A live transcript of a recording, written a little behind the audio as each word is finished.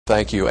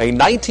Thank you. A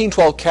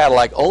 1912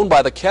 Cadillac owned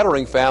by the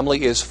Kettering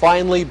family is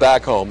finally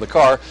back home. The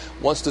car,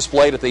 once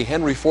displayed at the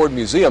Henry Ford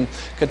Museum,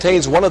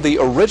 contains one of the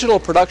original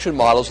production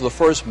models of the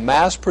first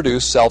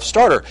mass-produced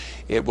self-starter.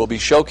 It will be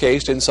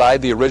showcased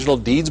inside the original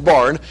Deeds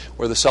barn,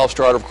 where the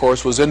self-starter, of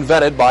course, was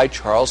invented by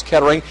Charles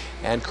Kettering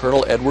and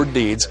Colonel Edward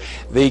Deeds.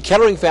 The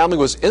Kettering family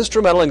was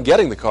instrumental in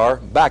getting the car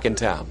back in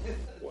town.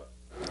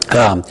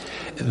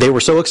 They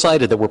were so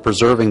excited that we're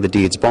preserving the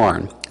Deeds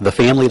barn. The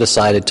family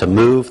decided to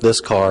move this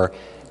car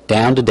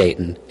down to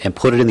Dayton and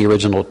put it in the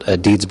original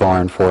Deeds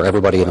barn for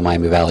everybody in the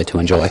Miami Valley to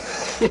enjoy.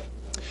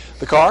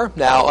 The car,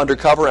 now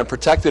undercover and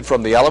protected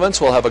from the elements,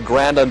 will have a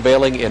grand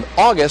unveiling in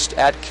August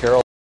at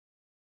Carillon.